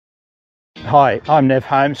Hi, I'm Nev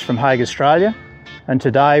Holmes from Hague, Australia, and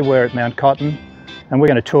today we're at Mount Cotton and we're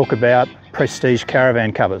going to talk about Prestige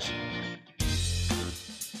caravan covers.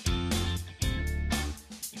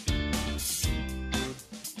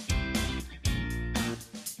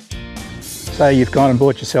 So you've gone and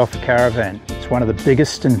bought yourself a caravan. It's one of the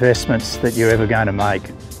biggest investments that you're ever going to make.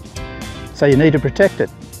 So you need to protect it.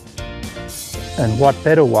 And what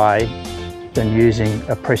better way than using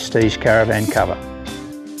a Prestige caravan cover?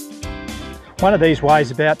 One of these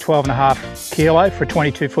weighs about 12.5 kilo for a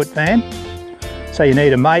 22-foot van. So you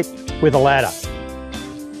need a mate with a ladder.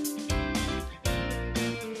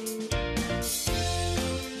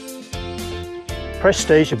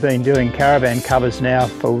 Prestige have been doing caravan covers now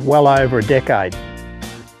for well over a decade.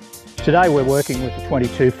 Today we're working with a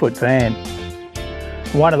 22-foot van.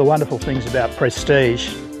 One of the wonderful things about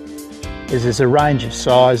Prestige is there's a range of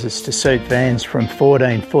sizes to suit vans from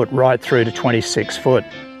 14 foot right through to 26 foot.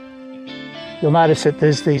 You'll notice that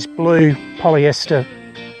there's these blue polyester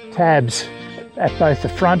tabs at both the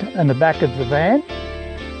front and the back of the van.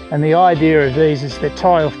 And the idea of these is they're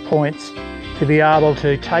tie-off points to be able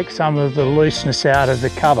to take some of the looseness out of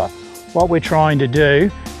the cover. What we're trying to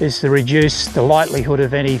do is to reduce the likelihood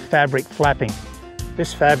of any fabric flapping.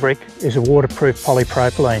 This fabric is a waterproof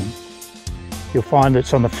polypropylene. You'll find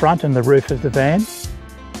it's on the front and the roof of the van,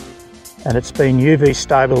 and it's been UV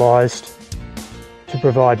stabilised to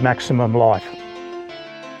provide maximum life.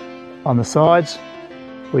 On the sides,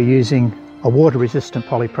 we're using a water-resistant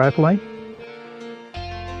polypropylene.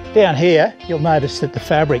 Down here, you'll notice that the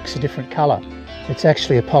fabric's a different colour. It's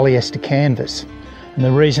actually a polyester canvas. And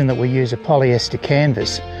the reason that we use a polyester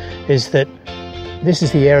canvas is that this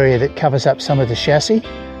is the area that covers up some of the chassis,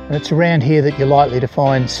 and it's around here that you're likely to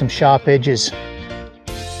find some sharp edges.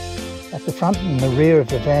 At the front and the rear of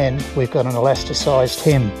the van, we've got an elasticized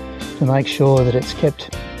hem to make sure that it's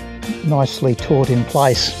kept nicely taut in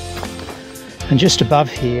place. And just above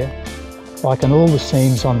here, like on all the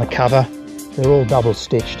seams on the cover, they're all double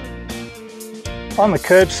stitched. On the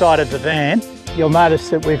curb side of the van, you'll notice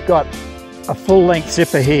that we've got a full length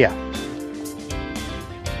zipper here.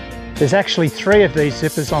 There's actually 3 of these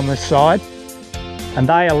zippers on this side, and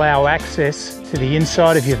they allow access to the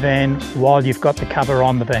inside of your van while you've got the cover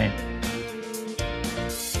on the van.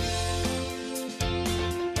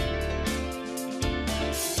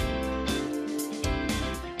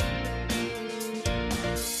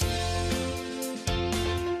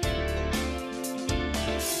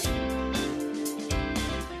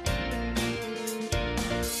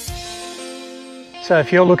 So if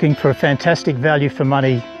you're looking for a fantastic value for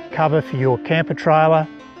money cover for your camper trailer,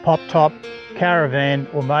 pop top, caravan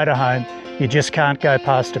or motorhome, you just can't go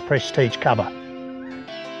past a Prestige cover.